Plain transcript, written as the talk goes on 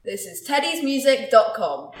This is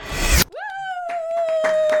teddysmusic.com.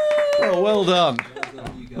 Oh, well done.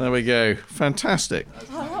 There we go. Fantastic.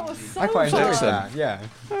 Oh, that was so I quite enjoyed fun. that, yeah.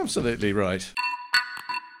 Absolutely right.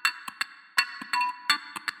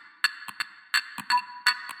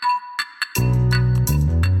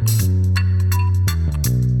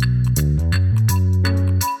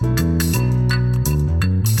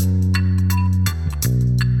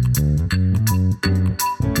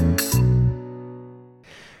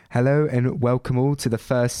 Hello and welcome all to the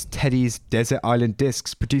first Teddy's Desert Island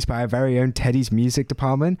Discs, produced by our very own Teddy's Music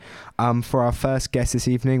Department. For our first guest this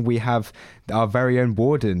evening, we have our very own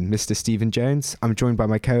Warden, Mr. Stephen Jones. I'm joined by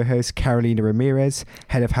my co-host, Carolina Ramirez,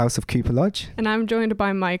 head of House of Cooper Lodge. And I'm joined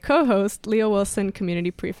by my co-host, Leo Wilson,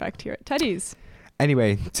 community prefect here at Teddy's.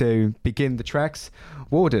 Anyway, to begin the tracks,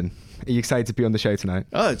 Warden, are you excited to be on the show tonight?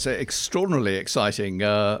 Oh, it's extraordinarily exciting.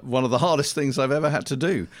 One of the hardest things I've ever had to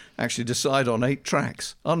do, actually decide on 8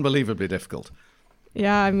 tracks. Unbelievably difficult.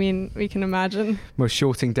 Yeah, I mean, we can imagine. Well,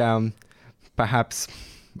 shorting down perhaps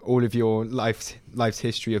all of your life's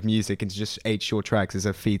history of music into just 8 short tracks is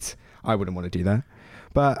a feat. I wouldn't want to do that.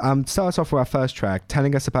 But start us off with our first track,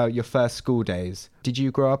 telling us about your first school days. Did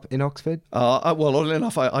you grow up in Oxford? Well, oddly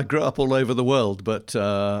enough, I grew up all over the world, but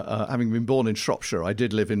having been born in Shropshire, I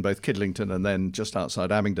did live in both Kidlington and then just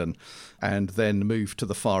outside Abingdon, and then moved to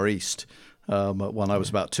the Far East when I was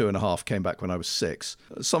about 2.5, came back when I was 6.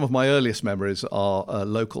 Some of my earliest memories are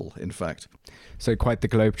local, in fact. So quite the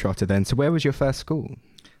globetrotter then. So where was your first school?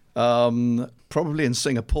 Probably in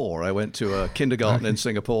Singapore. I went to a kindergarten in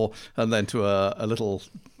Singapore and then to a little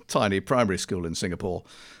tiny primary school in Singapore.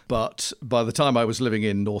 But by the time I was living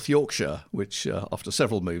in North Yorkshire, which after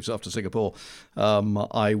several moves after Singapore,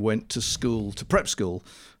 I went to prep school.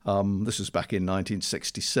 This was back in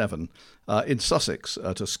 1967 in Sussex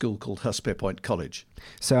at a school called Hurstpierpoint College.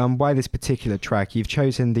 So why this particular track? You've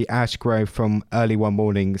chosen the Ash Grove from Early One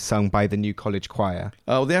Morning, sung by the New College Choir.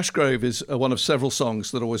 The Ash Grove is one of several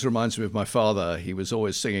songs that always reminds me of my father. He was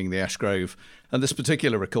always singing the Ash Grove. And this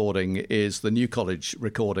particular recording is the New College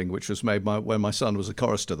recording, which was made when my son was a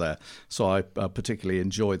chorister there. So I particularly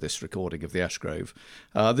enjoy this recording of the Ash Grove.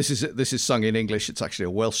 This is sung in English. It's actually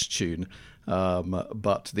a Welsh tune.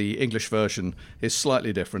 But the English version is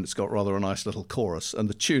slightly different. It's got rather a nice little chorus, and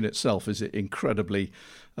the tune itself is incredibly,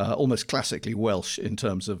 almost classically Welsh in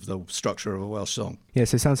terms of the structure of a Welsh song.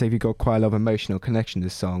 Yes, it sounds like you've got quite a lot of emotional connection to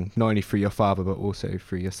this song, not only through your father, but also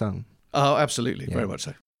through your son. Oh, absolutely. Yeah. Very much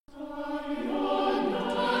so.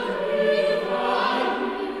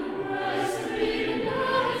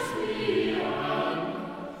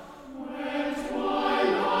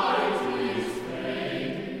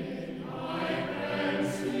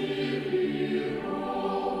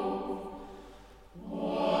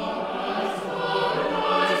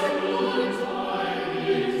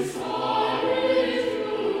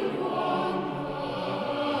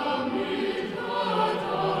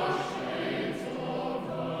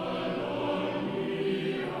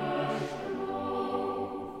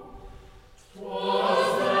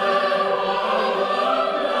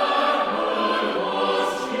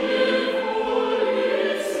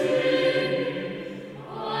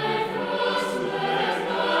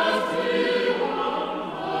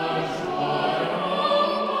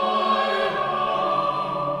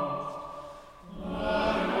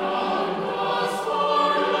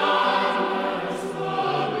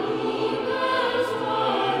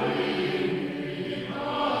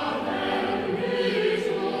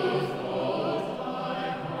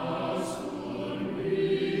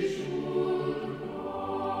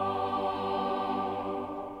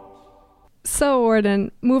 So,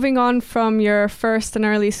 Warden, moving on from your first and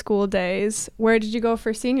early school days, where did you go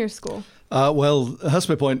for senior school? Well,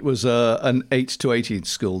 Hurstpierpoint was an 8 to 18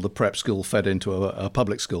 school. The prep school fed into a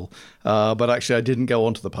public school. But actually, I didn't go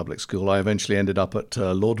on to the public school. I eventually ended up at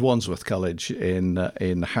Lord Wandsworth College in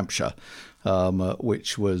Hampshire,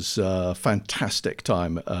 which was a fantastic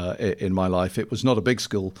time in my life. It was not a big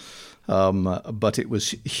school, but it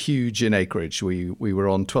was huge in acreage. We were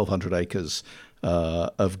on 1,200 acres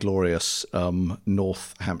of glorious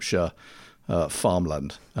North Hampshire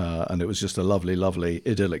farmland, and it was just a lovely, lovely,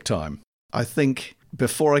 idyllic time. I think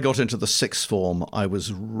before I got into the sixth form, I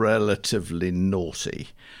was relatively naughty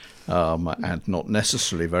and not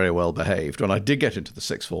necessarily very well behaved. When I did get into the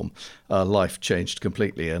sixth form, life changed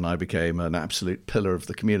completely and I became an absolute pillar of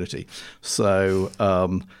the community. So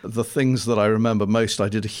the things that I remember most, I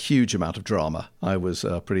did a huge amount of drama. I was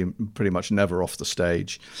pretty much never off the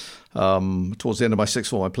stage. Towards the end of my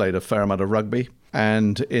sixth form, I played a fair amount of rugby.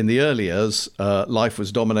 And in the early years, life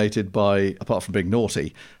was dominated by, apart from being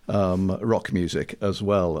naughty, rock music as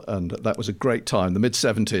well. And that was a great time. The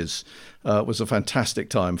mid-70s was a fantastic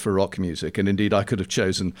time for rock music. And indeed, I could have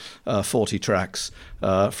chosen 40 tracks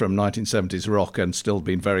from 1970s rock and still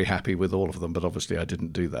been very happy with all of them. But obviously, I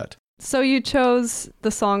didn't do that. So you chose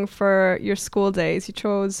the song for your school days. You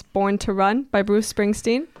chose Born to Run by Bruce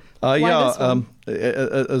Springsteen.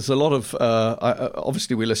 There's a lot of,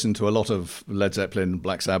 obviously we listen to a lot of Led Zeppelin,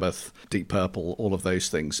 Black Sabbath, Deep Purple, all of those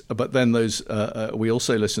things. But then we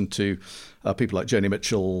also listen to people like Joni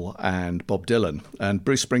Mitchell and Bob Dylan. And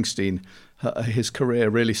Bruce Springsteen, his career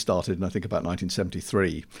really started in, I think, about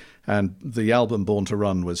 1973. And the album Born to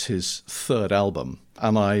Run was his third album.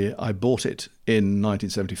 And I bought it in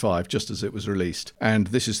 1975, just as it was released. And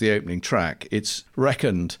this is the opening track. It's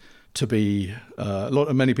reckoned to be,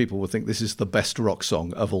 many people would think this is the best rock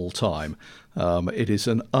song of all time. It is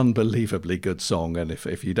an unbelievably good song, and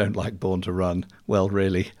if you don't like Born to Run, well,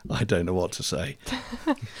 really, I don't know what to say.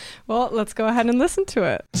 Well, let's go ahead and listen to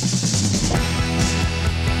it.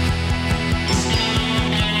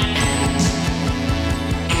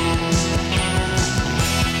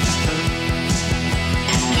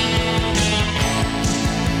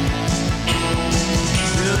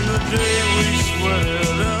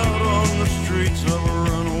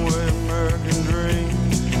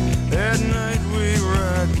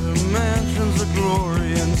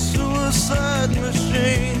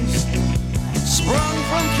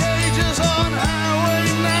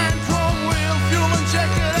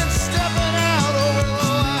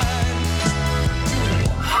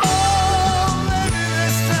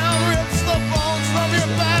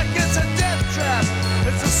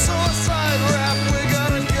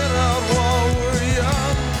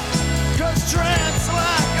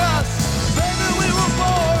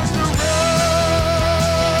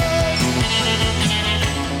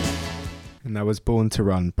 That was Born to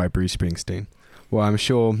Run by Bruce Springsteen. Well, I'm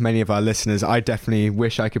sure many of our listeners, I definitely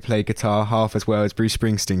wish I could play guitar half as well as Bruce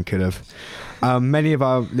Springsteen could have. Many of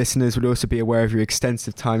our listeners would also be aware of your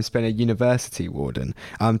extensive time spent at university, Warden.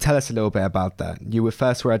 Tell us a little bit about that. You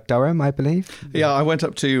were at Durham, I believe? Yeah, I went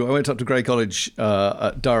up to Grey College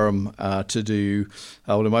at Durham to do,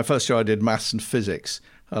 in my first year I did maths and physics.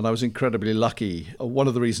 And I was incredibly lucky. One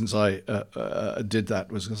of the reasons I did that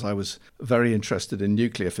was because I was very interested in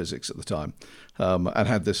nuclear physics at the time, and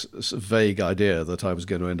had this vague idea that I was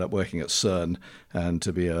going to end up working at CERN and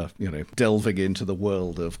to be delving into the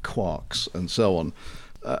world of quarks and so on.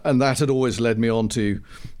 And that had always led me on to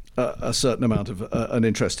a certain amount of an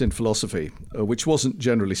interest in philosophy, which wasn't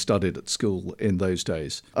generally studied at school in those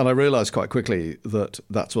days. And I realised quite quickly that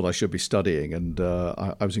that's what I should be studying. And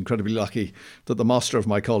I was incredibly lucky that the master of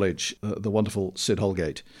my college, the wonderful Sid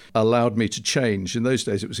Holgate, allowed me to change. In those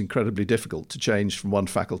days, it was incredibly difficult to change from one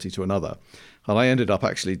faculty to another. And I ended up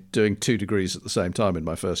actually doing 2 degrees at the same time in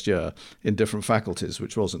my first year in different faculties,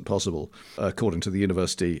 which wasn't possible according to the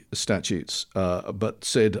university statutes. But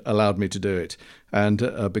Sid allowed me to do it.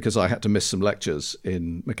 And because I had to miss some lectures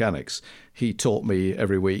in mechanics, he taught me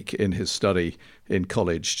every week in his study in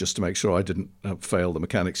college just to make sure I didn't fail the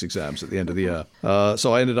mechanics exams at the end of the year.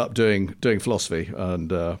 So I ended up doing philosophy and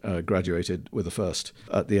graduated with a first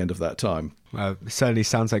at the end of that time. Well, it certainly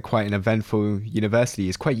sounds like quite an eventful university.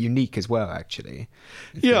 It's quite unique as well, actually.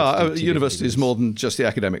 Yeah, university is more than just the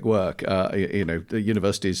academic work. The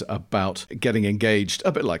university is about getting engaged,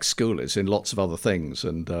 a bit like school is, in lots of other things.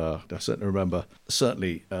 And I certainly remember,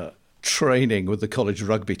 training with the college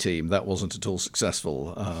rugby team. That wasn't at all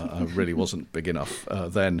successful. I really wasn't big enough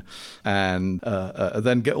then. And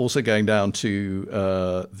then also going down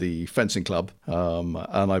to the fencing club,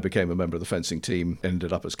 and I became a member of the fencing team,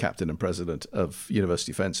 ended up as captain and president of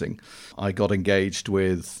university fencing. I got engaged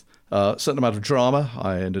with a certain amount of drama.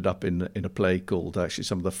 I ended up in a play called, actually,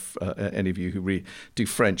 some of any of you who do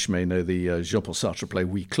French may know the Jean-Paul Sartre play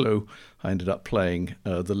Huis Clos. I ended up playing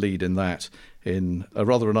the lead in that, in a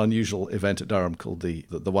rather an unusual event at Durham called the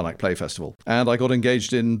One Act Play Festival. And I got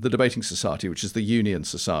engaged in the Debating Society, which is the Union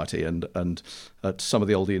Society. And at some of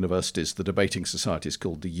the older universities, the Debating Society is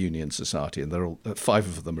called the Union Society, and they're all 5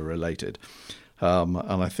 of them are related.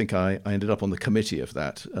 And I think I ended up on the committee of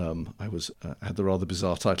that. I had the rather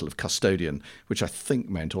bizarre title of custodian, which I think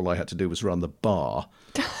meant all I had to do was run the bar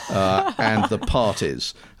and the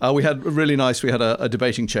parties. We had a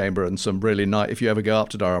debating chamber and some really nice. If you ever go up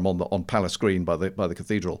to Durham on Palace Green by the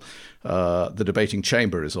cathedral, the debating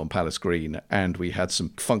chamber is on Palace Green, and we had some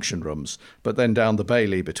function rooms. But then down the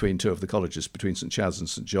Bailey between 2 of the colleges, between St Chad's and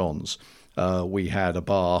St John's, we had a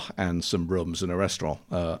bar and some rooms and a restaurant,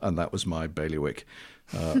 and that was my bailiwick.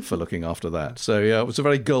 For looking after that. So, yeah, it was a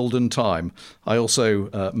very golden time. I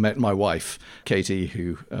also met my wife, Katie,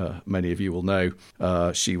 who many of you will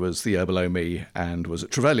know. She was the year below me and was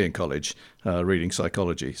at Trevelyan College reading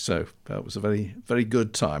psychology. So that was a very, very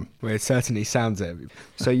good time. Well, it certainly sounds it.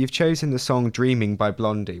 So you've chosen the song Dreaming by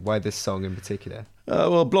Blondie. Why this song in particular?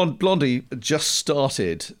 Well, Blondie just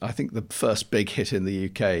started. I think the first big hit in the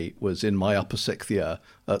UK was in my upper sixth year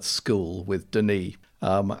at school with Denis.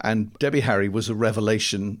 And Debbie Harry was a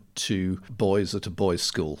revelation to boys at a boys'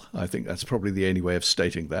 school. I think that's probably the only way of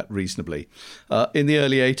stating that reasonably. In the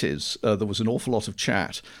early 80s, there was an awful lot of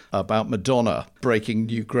chat about Madonna breaking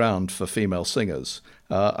new ground for female singers.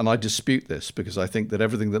 And I dispute this because I think that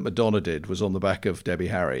everything that Madonna did was on the back of Debbie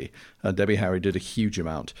Harry. And Debbie Harry did a huge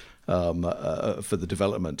amount for the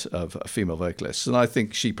development of female vocalists. And I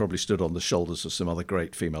think she probably stood on the shoulders of some other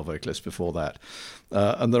great female vocalists before that.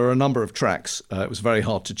 And there are a number of tracks. It was very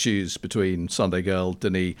hard to choose between Sunday Girl,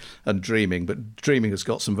 Denis, and Dreaming. But Dreaming has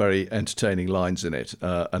got some very entertaining lines in it.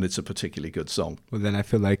 And it's a particularly good song. Well, then I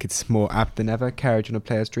feel like it's more apt than ever. Carriage on a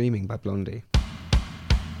Player's Dreaming by Blondie.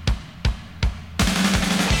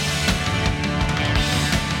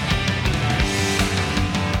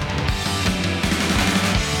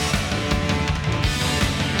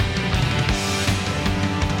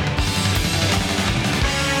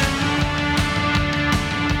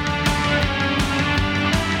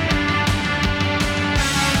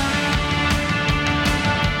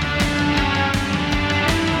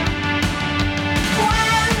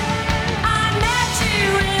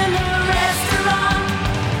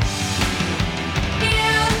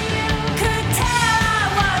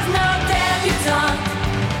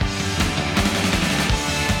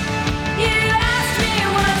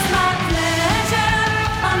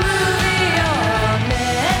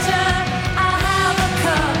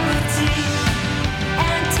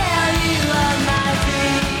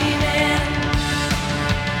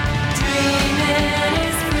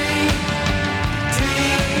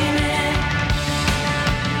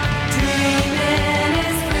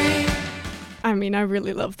 I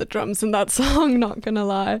really love the drums in that song, not gonna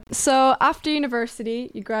lie. So after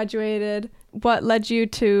university, you graduated. What led you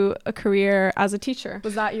to a career as a teacher?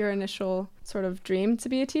 Was that your initial sort of dream to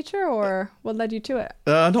be a teacher, or what led you to it?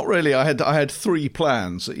 Not really. I had three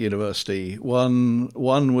plans at university. One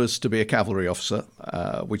was to be a cavalry officer,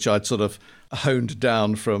 which I'd sort of honed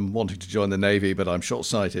down from wanting to join the Navy, but I'm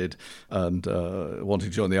short-sighted, and wanting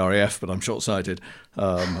to join the RAF, but I'm short-sighted.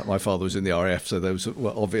 My father was in the RAF, so those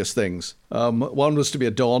were obvious things. One was to be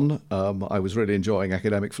a Don. I was really enjoying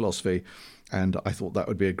academic philosophy, and I thought that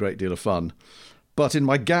would be a great deal of fun. But in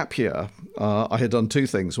my gap year, I had done two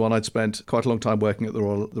things. One, I'd spent quite a long time working at the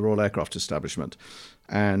Royal Aircraft Establishment,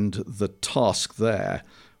 and the task there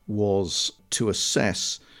was to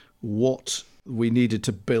assess what we needed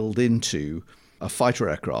to build into a fighter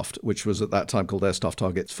aircraft, which was at that time called Air Staff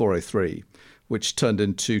Target 403, which turned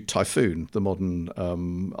into Typhoon, the modern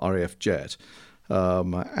RAF jet.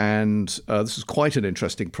 And this was quite an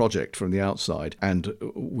interesting project from the outside. And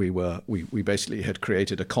we basically had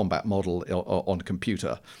created a combat model on a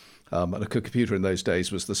computer. And a computer in those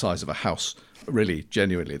days was the size of a house, really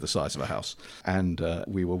genuinely the size of a house. And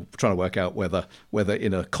we were trying to work out whether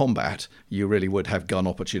in a combat you really would have gun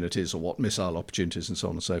opportunities or what missile opportunities and so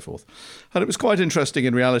on and so forth. And it was quite interesting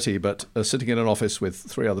in reality, but sitting in an office with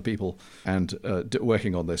three other people and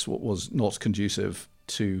working on this was not conducive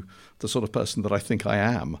to the sort of person that I think I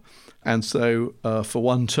am. And so for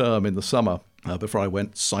one term in the summer, before I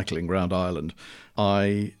went cycling around Ireland,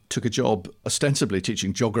 I took a job ostensibly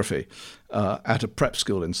teaching geography at a prep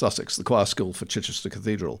school in Sussex, the choir school for Chichester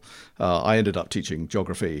Cathedral. I ended up teaching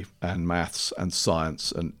geography and maths and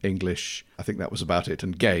science and English. I think that was about it,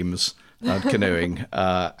 and games and canoeing.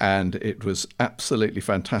 And it was absolutely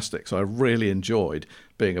fantastic. So I really enjoyed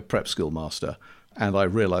being a prep school master. And I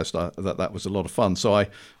realised that was a lot of fun. So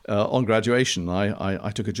on graduation,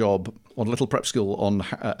 I took a job on a little prep school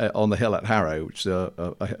on the hill at Harrow, which is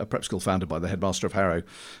a prep school founded by the headmaster of Harrow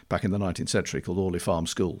back in the 19th century, called Orley Farm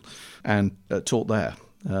School, and taught there.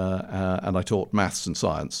 And I taught maths and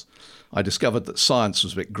science. I discovered that science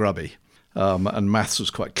was a bit grubby, and maths was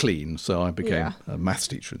quite clean, so I became a maths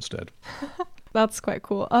teacher instead. That's quite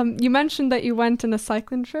cool. You mentioned that you went on a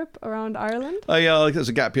cycling trip around Ireland. Yeah, as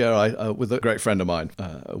a gap year, with a great friend of mine,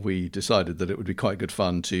 we decided that it would be quite good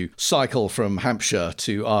fun to cycle from Hampshire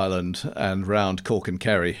to Ireland and round Cork and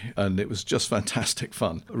Kerry, and it was just fantastic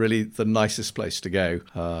fun. Really, the nicest place to go.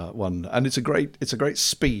 And it's a great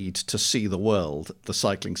speed to see the world, the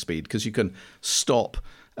cycling speed, because you can stop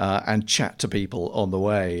and chat to people on the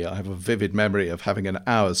way. I have a vivid memory of having an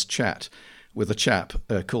hour's chat with a chap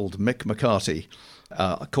called Mick McCarty.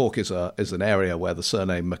 Cork is an area where the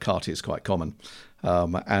surname McCarty is quite common.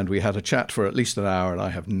 And we had a chat for at least an hour, and I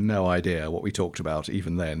have no idea what we talked about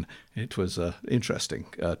even then. It was an interesting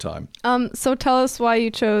time. So tell us why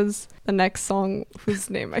you chose the next song, whose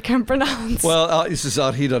name I can't pronounce. Well, this is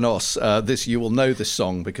Arhida Nos. You will know this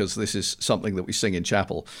song because this is something that we sing in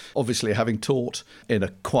chapel. Obviously, having taught in a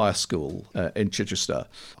choir school in Chichester,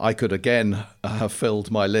 I could again have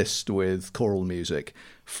filled my list with choral music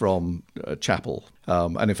from chapel.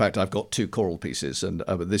 And in fact, I've got 2 choral pieces, and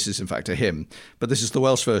this is in fact a hymn. But this is the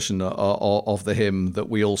Welsh version of the hymn that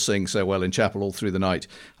we all sing so well in chapel all through the night,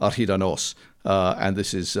 Arhida Nos. And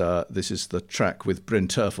this is the track with Bryn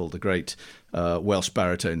Terfel, the great Welsh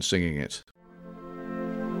baritone, singing it.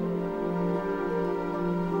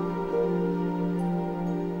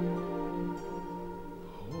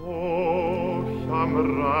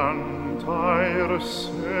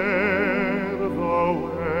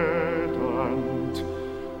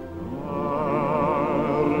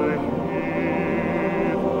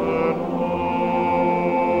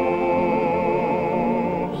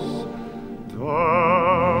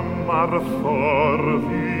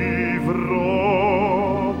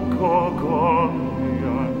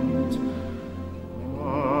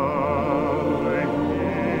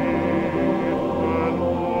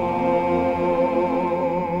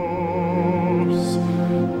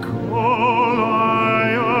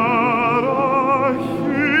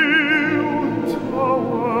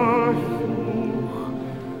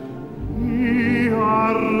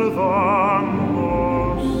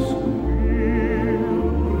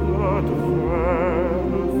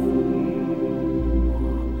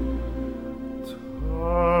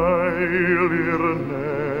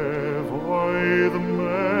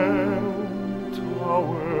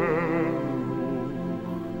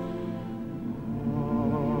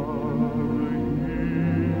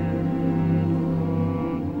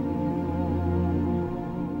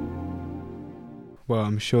 Well,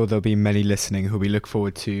 I'm sure there'll be many listening who'll be looking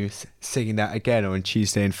forward to singing that again on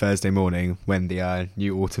Tuesday and Thursday morning when the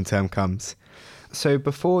new autumn term comes. So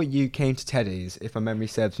before you came to Teddy's, if my memory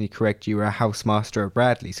serves me correct, you were a housemaster at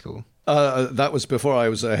Bradley School. That was before I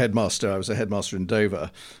was a headmaster. I was a headmaster in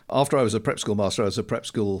Dover. After I was a prep school master, I was a prep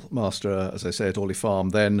school master, as I say, at Orley Farm.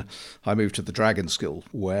 Then I moved to the Dragon School,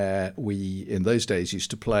 where we, in those days,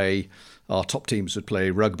 used to play, our top teams would play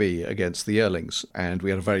rugby against the Yearlings. And we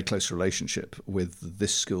had a very close relationship with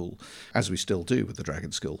this school, as we still do with the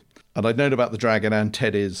Dragon School. And I'd known about the Dragon and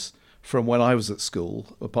Teddy's from when I was at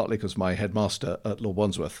school, partly because my headmaster at Lord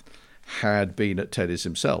Wandsworth had been at Teddy's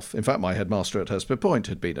himself. In fact, my headmaster at Hurstpit Point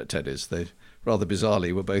had been at Teddy's. They rather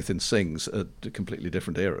bizarrely were both in Sings at completely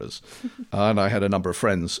different eras. And I had a number of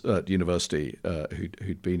friends at university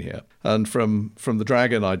who'd been here. And from the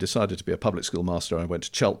Dragon, I decided to be a public school master. I went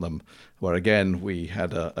to Cheltenham, where again we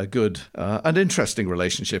had a good and interesting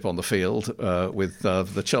relationship on the field with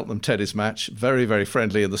the Cheltenham Teddy's match. Very, very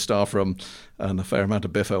friendly in the staff room, and a fair amount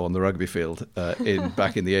of biffo on the rugby field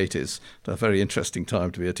back in the 80s. A very interesting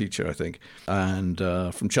time to be a teacher, I think. And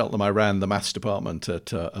from Cheltenham, I ran the maths department at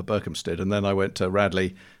Berkhamsted, and then I went to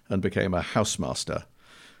Radley and became a housemaster.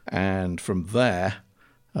 And from there,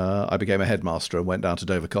 I became a headmaster and went down to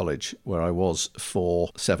Dover College, where I was for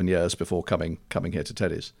 7 years before coming here to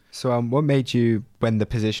Teddy's. So what made you, when the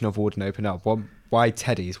position of warden opened up, why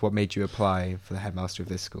Teddy's? What made you apply for the headmaster of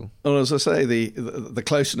this school? Well, as I say, the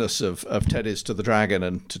closeness of Teddy's to the Dragon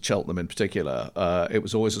and to Cheltenham in particular, it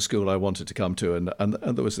was always a school I wanted to come to, and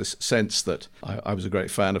there was this sense that I was a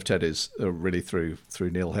great fan of Teddy's, really through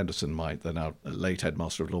Neil Henderson, the now late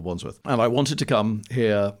headmaster of Lord Wandsworth. And I wanted to come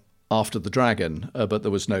here after the Dragon, but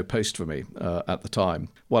there was no post for me at the time.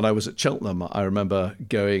 When I was at Cheltenham, I remember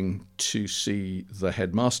going to see the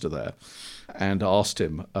headmaster there and asked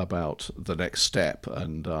him about the next step.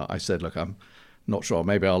 And I said, look, I'm not sure,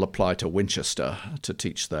 maybe I'll apply to Winchester to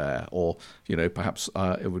teach there, or, perhaps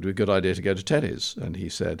it would be a good idea to go to Teddy's. And he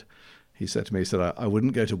said to me, I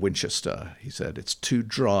wouldn't go to Winchester. He said, it's too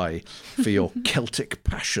dry for your Celtic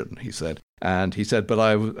passion, he said. And he said, but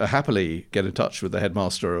I would happily get in touch with the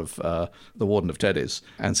headmaster of the warden of Teddy's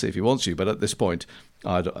and see if he wants you. But at this point,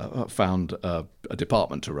 I'd found a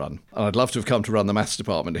department to run. And I'd love to have come to run the maths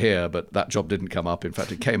department here, but that job didn't come up. In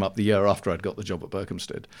fact, it came up the year after I'd got the job at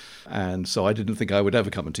Berkhamsted. And so I didn't think I would ever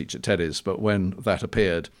come and teach at Teddy's. But when that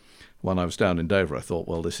appeared, when I was down in Dover, I thought,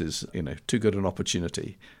 well, this is, too good an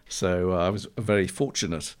opportunity. So I was very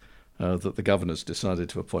fortunate that the governors decided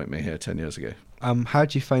to appoint me here 10 years ago. How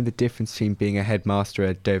do you find the difference between being a headmaster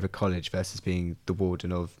at Dover College versus being the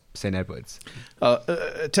warden of St Edward's?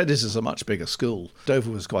 Teddy's is a much bigger school. Dover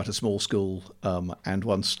was quite a small school, and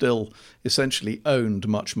one still essentially owned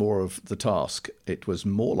much more of the task. It was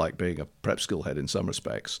more like being a prep school head in some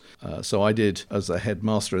respects. So I did, as a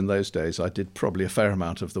headmaster in those days, I did probably a fair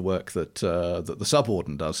amount of the work that the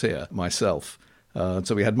sub-warden does here myself.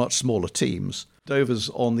 So we had much smaller teams. Dover's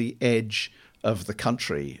on the edge of the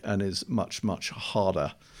country and is much, much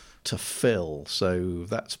harder to fill. So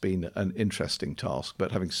that's been an interesting task.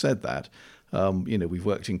 But having said that, we've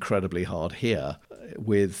worked incredibly hard here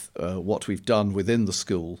with what we've done within the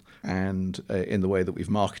school and in the way that we've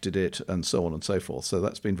marketed it and so on and so forth. So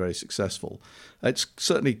that's been very successful. It's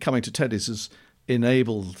certainly coming to Teddy's has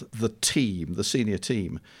enabled the team, the senior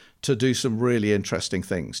team, to do some really interesting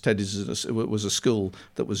things. Teddy's was a school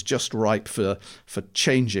that was just ripe for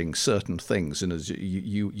changing certain things. And as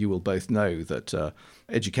you will both know that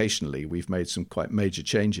educationally we've made some quite major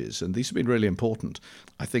changes. And these have been really important.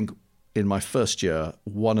 I think in my first year,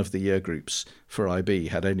 one of the year groups for IB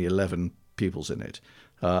had only 11 pupils in it.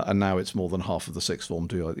 And now it's more than half of the sixth form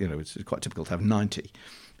do. It's quite typical to have 90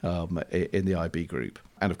 in the IB group.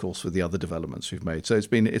 And of course, with the other developments we've made. So it's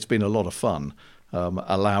been a lot of fun.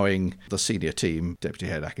 Allowing the senior team, deputy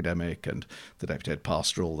head academic and the deputy head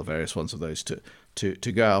pastoral, the various ones of those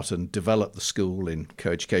to go out and develop the school in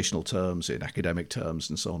co-educational terms, in academic terms,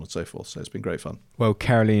 and so on and so forth. So it's been great fun. Well,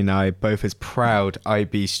 Caroline and I, both as proud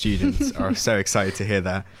IB students, are so excited to hear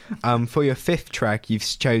that. For your fifth track, you've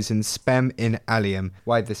chosen Spem in Alium.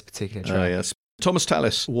 Why this particular track? Yes. Thomas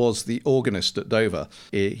Tallis was the organist at Dover.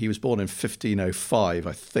 He was born in 1505,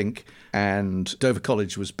 I think, and Dover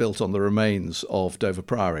College was built on the remains of Dover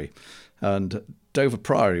Priory. And Dover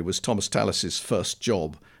Priory was Thomas Tallis's first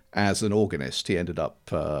job as an organist. He ended up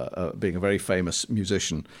being a very famous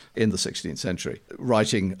musician in the 16th century,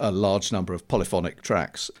 writing a large number of polyphonic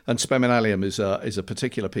tracks. And Spem in Alium is a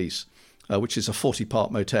particular piece, which is a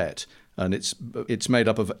 40-part motet, and it's made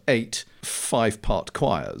up of 8 5-part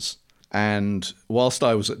choirs. And whilst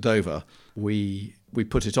I was at Dover, we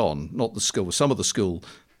put it on, not the school, some of the school,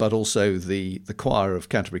 but also the choir of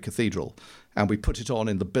Canterbury Cathedral. And we put it on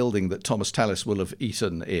in the building that Thomas Tallis will have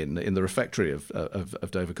eaten in the refectory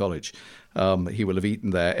of Dover College. He will have eaten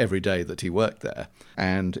there every day that he worked there.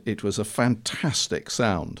 And it was a fantastic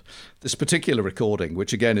sound. This particular recording,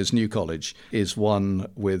 which again is New College, is one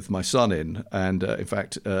with my son in. And in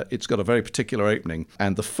fact, it's got a very particular opening.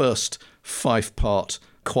 And the first 5-part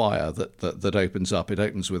choir that opens up. It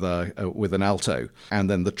opens with an alto, and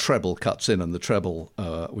then the treble cuts in, and the treble,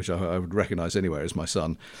 which I would recognise anywhere, is my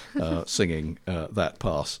son singing that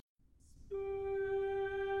pass.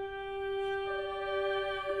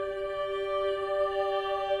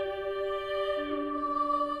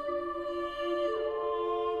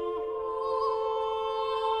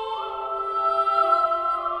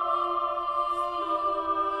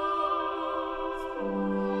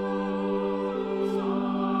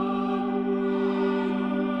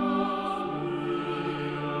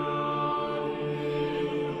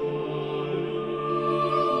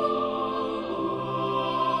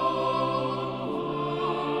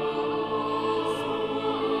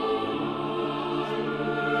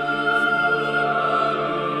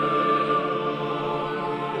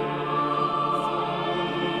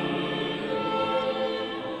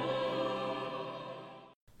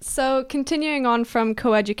 So continuing on from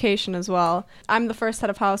co-education as well, I'm the first head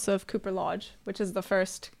of house of Cooper Lodge, which is the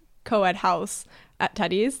first co-ed house at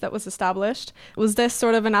Teddy's that was established. Was this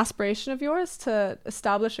sort of an aspiration of yours to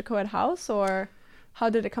establish a co-ed house, or how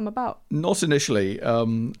did it come about? Not initially.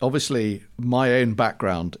 Obviously, my own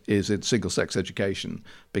background is in single-sex education,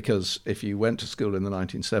 because if you went to school in the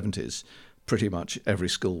 1970s, pretty much every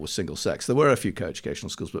school was single-sex. There were a few co-educational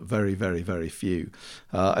schools, but very, very, very few.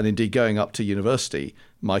 And indeed, going up to university,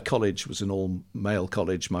 my college was an all-male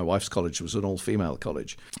college. My wife's college was an all-female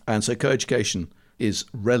college. And so co-education is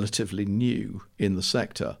relatively new in the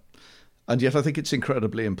sector. And yet I think it's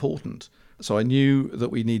incredibly important. So I knew that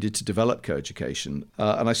we needed to develop co-education.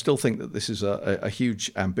 And I still think that this is a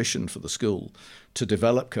huge ambition for the school to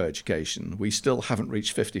develop co-education. We still haven't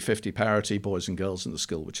reached 50-50 parity, boys and girls in the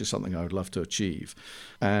school, which is something I would love to achieve.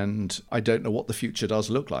 And I don't know what the future does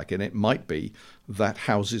look like. And it might be that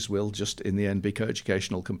houses will just in the end be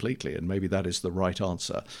co-educational completely. And maybe that is the right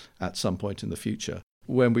answer at some point in the future.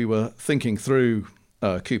 When we were thinking through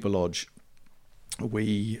Cooper Lodge,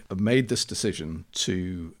 we made this decision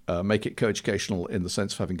to make it co-educational in the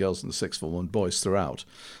sense of having girls in the sixth form and boys throughout.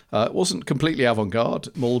 It wasn't completely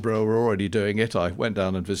avant-garde. Marlborough were already doing it. I went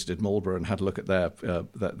down and visited Marlborough and had a look at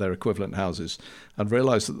their equivalent houses and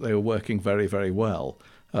realised that they were working very, very well.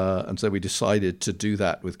 And so we decided to do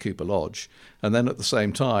that with Cooper Lodge. And then at the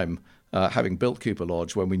same time, having built Cooper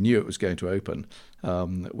Lodge, when we knew it was going to open,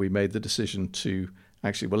 we made the decision to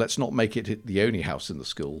actually, well, let's not make it the only house in the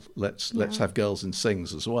school. Let's have girls in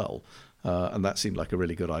sings as well. And that seemed like a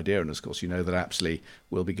really good idea. And of course, you know that Apsley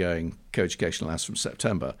will be going co-educational as from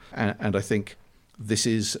September. And I think this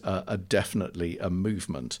is definitely a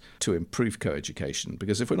movement to improve co-education.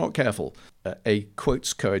 Because if we're not careful, a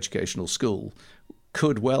quotes co-educational school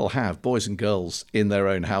could well have boys and girls in their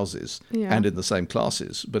own houses and in the same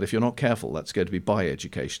classes. But if you're not careful, that's going to be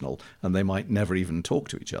bi-educational, and they might never even talk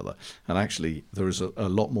to each other. And actually, there is a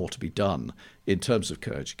lot more to be done in terms of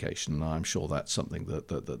co-education. And I'm sure that's something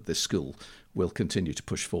that this school will continue to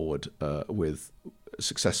push forward with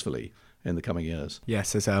successfully in the coming years.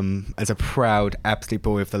 Yes, as a proud Apsley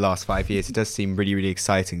boy of the last 5 years, it does seem really, really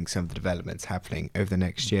exciting, some of the developments happening over the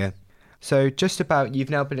next year. So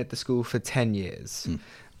you've now been at the school for 10 years.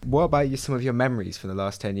 What about some of your memories from the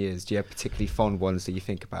last 10 years? Do you have particularly fond ones that you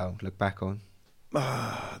think about, look back on?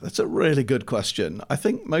 That's a really good question. I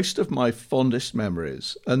think most of my fondest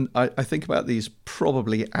memories, and I think about these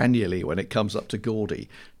probably annually when it comes up to Gordy,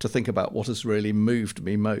 to think about what has really moved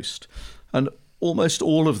me most. And almost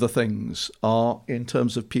all of the things are in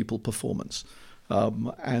terms of pupil performance.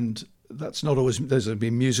 And that's not always, there's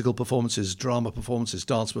been musical performances, drama performances,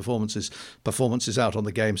 dance performances, performances out on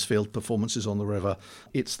the games field, performances on the river.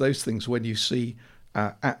 It's those things when you see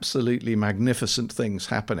absolutely magnificent things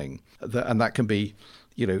happening. And that can be,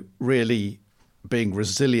 really being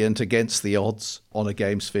resilient against the odds on a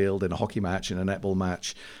games field, in a hockey match, in a netball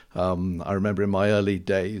match. I remember in my early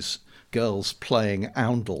days, girls playing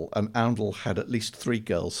Oundle, and Oundle had at least 3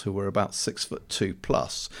 girls who were about 6'2"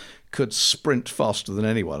 plus, could sprint faster than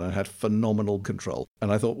anyone and had phenomenal control. And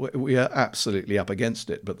I thought, we are absolutely up against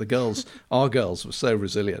it. But our girls were so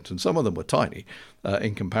resilient, and some of them were tiny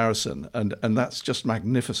in comparison. And that's just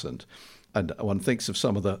magnificent. And one thinks of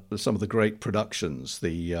some of the great productions,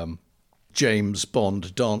 the James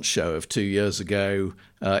Bond dance show of 2 years ago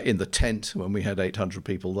in the tent when we had 800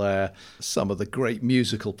 people there. Some of the great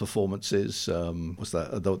musical performances, was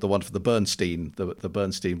that the one for the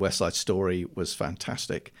Bernstein West Side Story was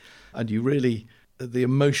fantastic. And you really, the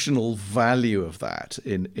emotional value of that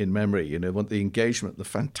in memory, the engagement, the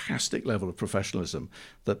fantastic level of professionalism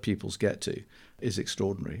that pupils get to is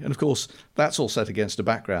extraordinary. And of course, that's all set against a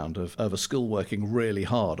background of a school working really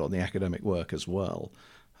hard on the academic work as well.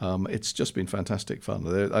 It's just been fantastic fun.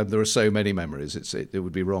 There are so many memories. It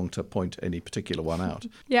would be wrong to point any particular one out.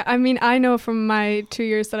 Yeah, I mean, I know from my 2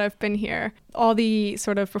 years that I've been here, all the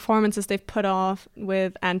sort of performances they've put off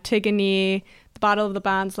with Antigone, the Battle of the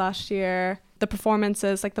Bands last year, the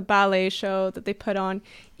performances like the ballet show that they put on,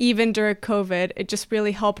 even during COVID, it just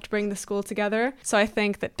really helped bring the school together. So I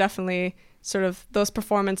think that definitely sort of those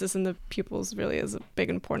performances in the pupils really is a big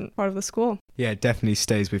important part of the school. Yeah, it definitely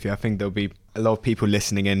stays with you. I think there'll be a lot of people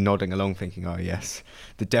listening in, nodding along, thinking, oh yes,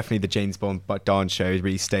 definitely the James Bond dance show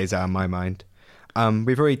really stays out of my mind.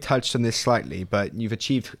 We've already touched on this slightly, but you've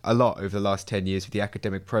achieved a lot over the last 10 years with the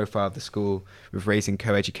academic profile of the school, with raising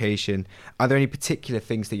co-education. Are there any particular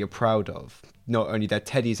things that you're proud of? Not only that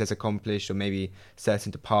Teddy's has accomplished, or maybe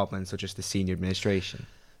certain departments, or just the senior administration?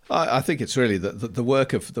 I think it's really the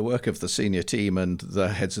work of the senior team and the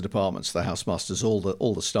heads of departments, the housemasters, all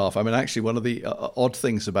the staff. I mean, actually, one of the odd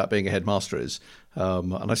things about being a headmaster is,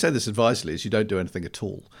 and I say this advisedly, is you don't do anything at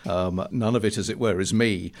all. None of it, as it were, is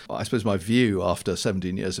me. I suppose my view after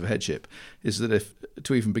 17 years of headship is that if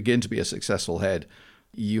to even begin to be a successful head,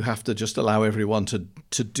 you have to just allow everyone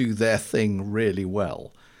to do their thing really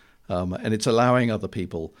well. And it's allowing other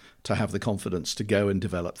people to have the confidence to go and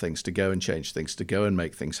develop things, to go and change things, to go and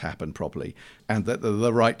make things happen properly, and that they're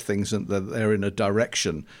the right things and that they're in a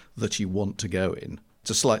direction that you want to go in.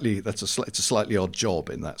 It's a slightly odd job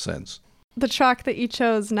in that sense. The track that you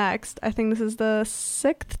chose next, I think this is the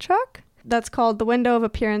 6th track. That's called "The Window of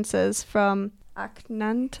Appearances" from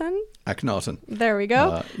Akhenaten. There we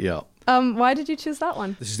go. Yeah. Why did you choose that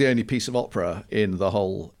one? This is the only piece of opera in the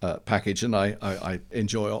whole package, and I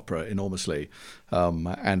enjoy opera enormously.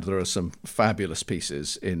 And there are some fabulous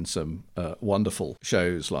pieces in some wonderful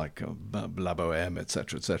shows like La Bohème,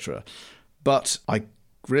 etc., etc. But I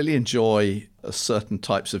really enjoy certain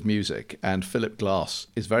types of music, and Philip Glass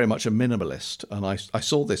is very much a minimalist. And I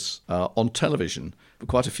saw this on television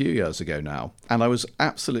quite a few years ago now, and I was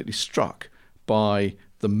absolutely struck by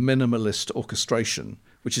the minimalist orchestration,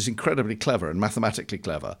 which is incredibly clever and mathematically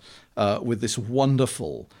clever, with this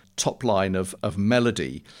wonderful top line of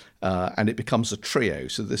melody, and it becomes a trio.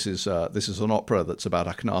 So this is an opera that's about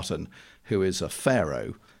Akhenaten, who is a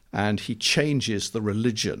pharaoh, and he changes the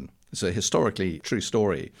religion. It's a historically true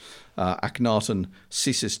story. Akhenaten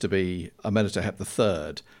ceases to be Amenhotep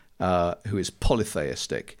III, who is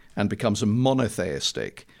polytheistic, and becomes a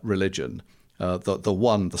monotheistic religion,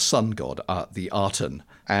 the sun god, the Aten.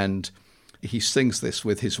 And he sings this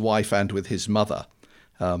with his wife and with his mother.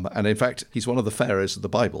 And in fact, he's one of the pharaohs of the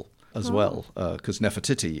Bible as well, because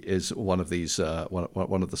Nefertiti is one of these,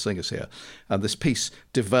 one of the singers here. And this piece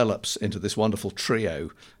develops into this wonderful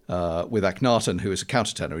trio with Akhenaten, who is a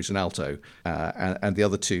countertenor, he's an alto, and the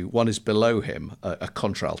other two, one is below him, a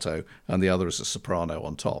contralto, and the other is a soprano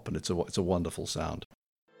on top, and it's a wonderful sound.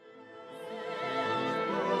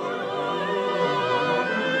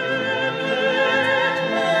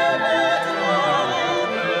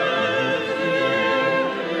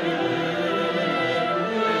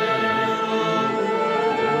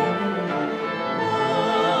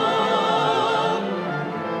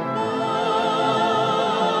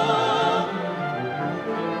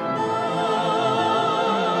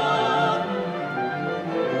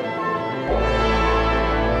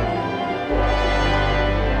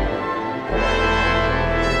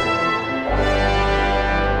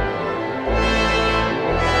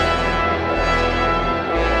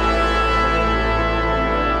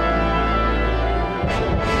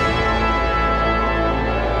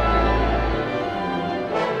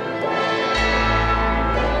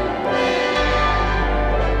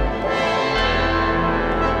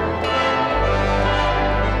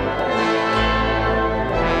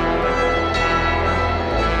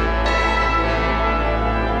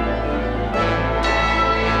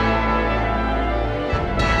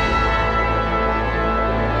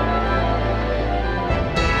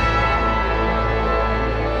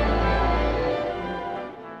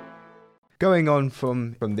 Going on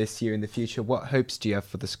from this year in the future, what hopes do you have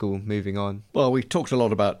for the school moving on? Well, we talked a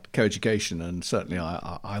lot about co-education, and certainly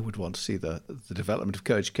I would want to see the development of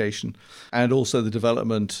co-education, and also the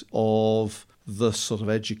development of the sort of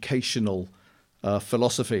educational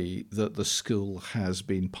philosophy that the school has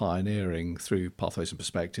been pioneering through Pathways and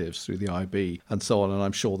Perspectives, through the IB, and so on. And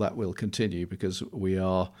I'm sure that will continue because we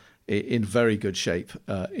are in very good shape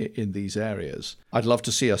in these areas. I'd love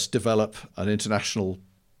to see us develop an international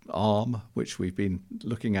arm, which we've been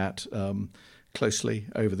looking at closely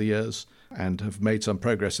over the years and have made some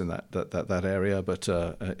progress in that area, but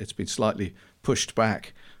it's been slightly pushed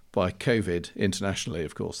back by COVID internationally.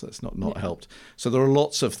 Of course, that's not helped. So there are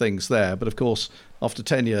lots of things there, but of course, after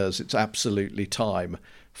 10 years, it's absolutely time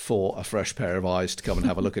for a fresh pair of eyes to come and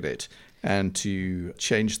have a look at it and to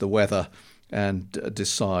change the weather and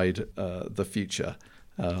decide the future.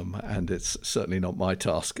 And it's certainly not my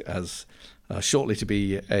task as shortly to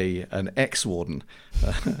be an ex-warden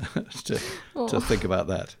to think about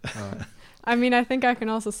that. I mean, I think I can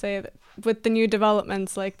also say that with the new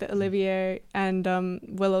developments like the Olivier and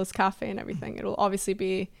Willow's Cafe and everything, it'll obviously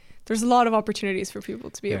be, there's a lot of opportunities for people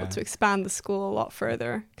to be able to expand the school a lot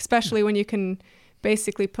further, especially when you can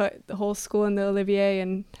basically put the whole school in the Olivier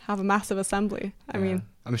and have a massive assembly. I mean,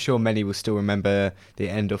 I'm sure many will still remember the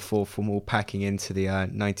end of fourth form all packing into the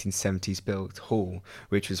 1970s built hall,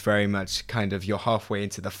 which was very much kind of you're halfway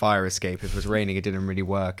into the fire escape. If it was raining, it didn't really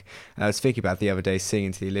work. And I was thinking about the other day, seeing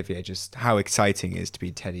into the Olivier, just how exciting it is to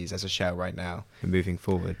be Teddy's as a shell right now and moving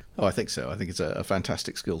forward. Oh, I think so. I think it's a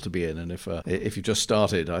fantastic school to be in, and if you've just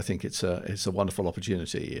started, I think it's a wonderful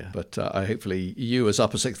opportunity. But hopefully, you as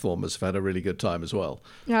upper sixth formers have had a really good time as well.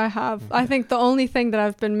 Yeah, I have. I think the only thing that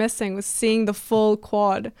I've been missing was seeing the full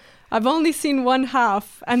quad. I've only seen one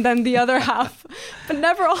half and then the other half, but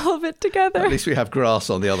never all of it together. At least we have grass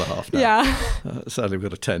on the other half now. Yeah. Sadly, we've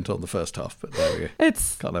got a tent on the first half, but there we go.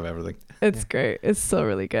 Can't have everything. It's great. It's so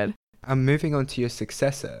really good. And moving on to your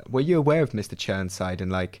successor, were you aware of Mr. Churnside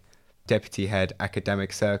and deputy head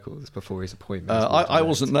academic circles before his appointment? I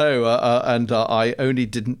wasn't, no, and I only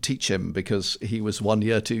didn't teach him because he was 1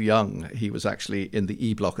 year too young. He was actually in the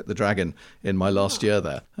E block at the Dragon in my last year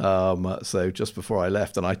there, so just before I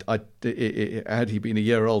left. And had he been a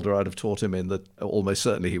year older, I'd have taught him almost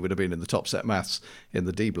certainly he would have been in the top set maths in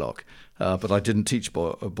the D block. But I didn't teach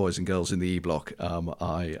boys and girls in the E block.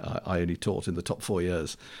 I only taught in the top 4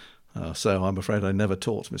 years. So I'm afraid I never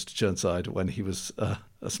taught Mr. Churnside when he was a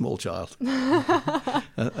small child.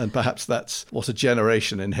 And perhaps that's what a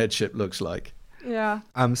generation in headship looks like. Yeah.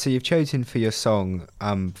 So you've chosen for your song,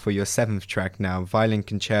 for your 7th track now, Violin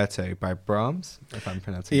Concerto by Brahms, if I'm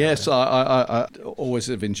pronouncing it Yes, right. I always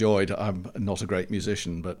have enjoyed, I'm not a great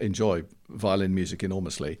musician, but enjoy violin music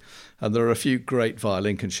enormously. And there are a few great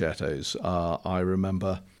violin concertos. I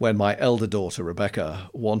remember when my elder daughter, Rebecca,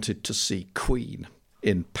 wanted to see Queen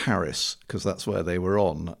in Paris, because that's where they were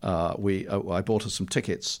on. I bought her some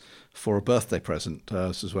tickets for a birthday present.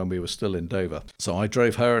 This is when we were still in Dover. So I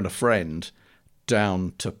drove her and a friend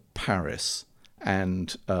down to Paris,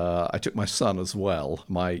 and I took my son as well.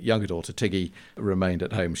 My younger daughter, Tiggy, remained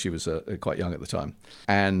at home. She was quite young at the time.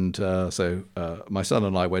 And so my son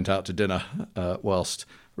and I went out to dinner whilst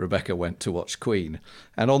Rebecca went to watch Queen.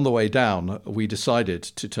 And on the way down, we decided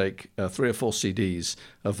to take 3 or 4 CDs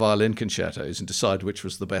of violin concertos and decide which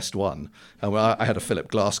was the best one. And I had a Philip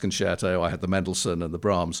Glass concerto, I had the Mendelssohn and the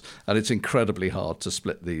Brahms, and it's incredibly hard to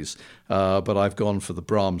split these. But I've gone for the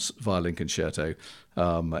Brahms violin concerto.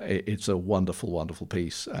 It's a wonderful, wonderful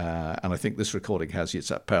piece. And I think this recording has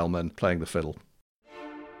Yitzhak Perlman playing the fiddle.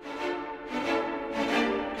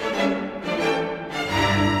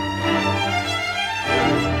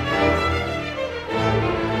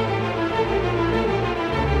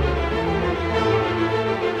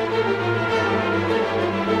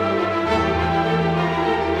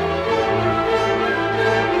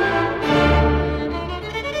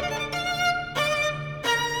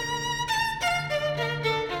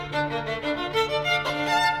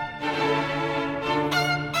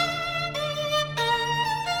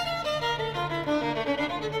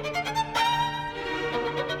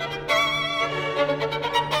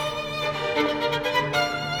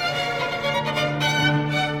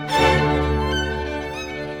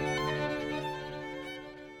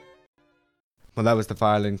 Well, that was the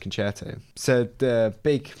Violin Concerto. So the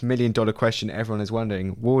big $1 million question everyone is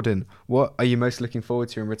wondering, Warden, what are you most looking forward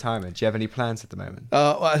to in retirement? Do you have any plans at the moment?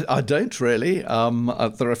 I don't really. There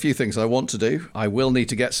are a few things I want to do. I will need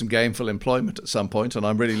to get some gainful employment at some point, and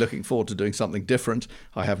I'm really looking forward to doing something different.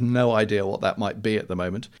 I have no idea what that might be at the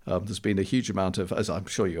moment. There's been a huge amount of, as I'm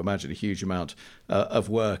sure you imagine, a huge amount of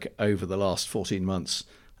work over the last 14 months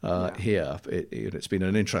here. It's been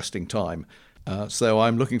an interesting time. So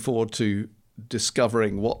I'm looking forward to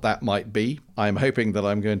discovering what that might be. I'm hoping that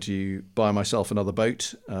I'm going to buy myself another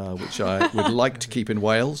boat, which I would like to keep in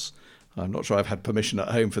Wales. I'm not sure I've had permission at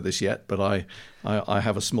home for this yet, but I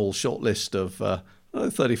have a small short list of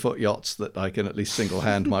 30-foot yachts that I can at least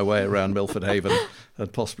single-hand my way around Milford Haven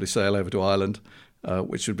and possibly sail over to Ireland,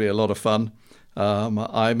 which would be a lot of fun.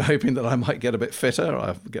 I'm hoping that I might get a bit fitter.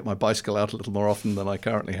 I get my bicycle out a little more often than I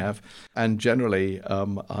currently have. And generally,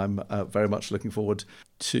 I'm very much looking forward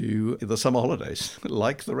to the summer holidays,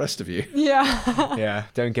 like the rest of you. Yeah. Yeah,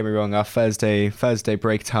 don't get me wrong. Our Thursday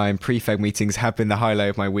break time prefect meetings have been the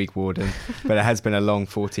highlight of my week, Warden. But it has been a long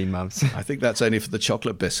 14 months. I think that's only for the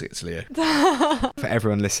chocolate biscuits, Leo. For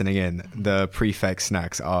everyone listening in, the prefect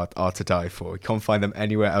snacks are to die for. You can't find them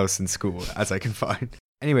anywhere else in school, as I can find.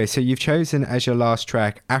 Anyway, so you've chosen as your last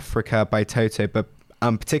track Africa by Toto, but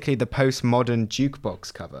particularly the Postmodern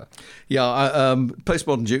Jukebox cover. Yeah,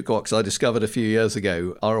 Postmodern Jukebox, I discovered a few years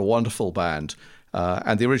ago, are a wonderful band.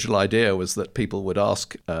 And the original idea was that people would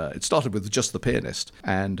ask, it started with just the pianist,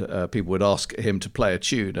 and people would ask him to play a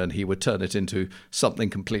tune and he would turn it into something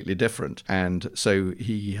completely different. And so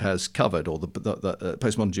he has covered, or the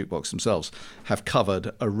Postmodern Jukebox themselves have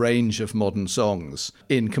covered a range of modern songs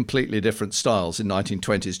in completely different styles, in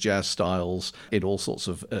 1920s jazz styles, in all sorts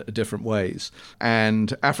of different ways.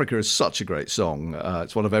 And Africa is such a great song.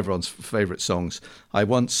 It's one of everyone's favourite songs. I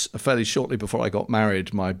once, fairly shortly before I got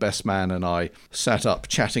married, my best man and I sat up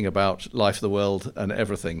chatting about life, the world and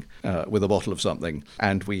everything with a bottle of something,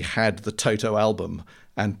 and we had the Toto album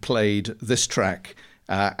and played this track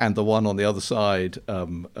and the one on the other side,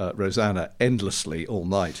 Rosanna, endlessly all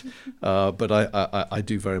night. But I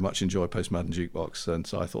do very much enjoy Postmodern Jukebox, and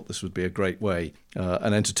so I thought this would be a great way,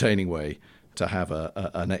 an entertaining way to have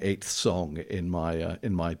an eighth song in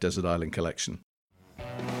my Desert Island collection.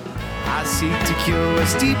 I seek to cure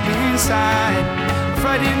what's deep inside,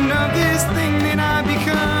 frightened of this thing that I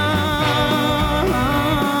become.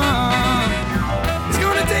 It's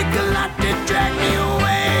gonna take a lot to drag me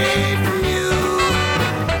away from you.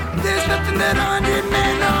 There's nothing that 100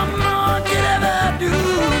 men or more could ever do.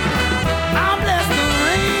 I'll bless the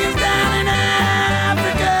rains down in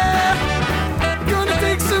Africa. Gonna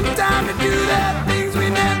take some time to do the things we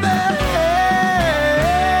never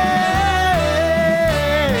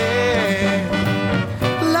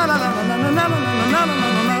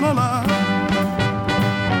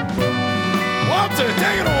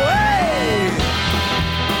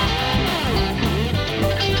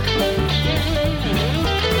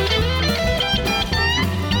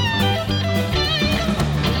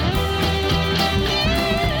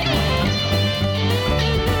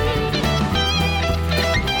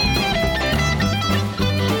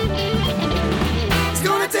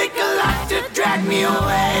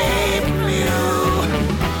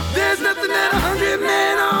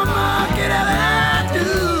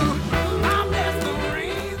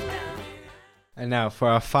And now for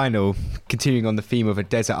our final, continuing on the theme of a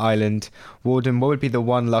desert island, Warden, what would be the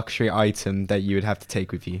one luxury item that you would have to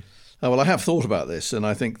take with you? Well, I have thought about this, and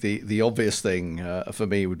I think the obvious thing for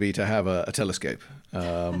me would be to have a telescope,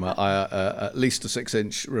 at least a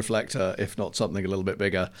 6-inch reflector, if not something a little bit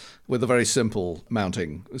bigger, with a very simple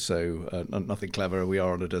mounting. So nothing clever. We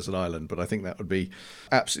are on a desert island, but I think that would be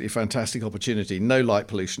absolutely fantastic opportunity. No light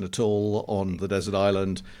pollution at all on the desert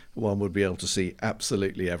island. One would be able to see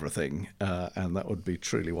absolutely everything, and that would be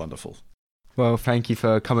truly wonderful. Well, thank you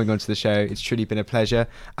for coming onto the show. It's truly been a pleasure.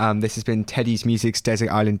 This has been Teddy's Music's Desert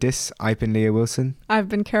Island Discs. I've been Leah Wilson. I've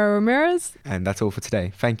been Cara Ramirez. And that's all for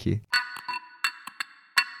today. Thank you.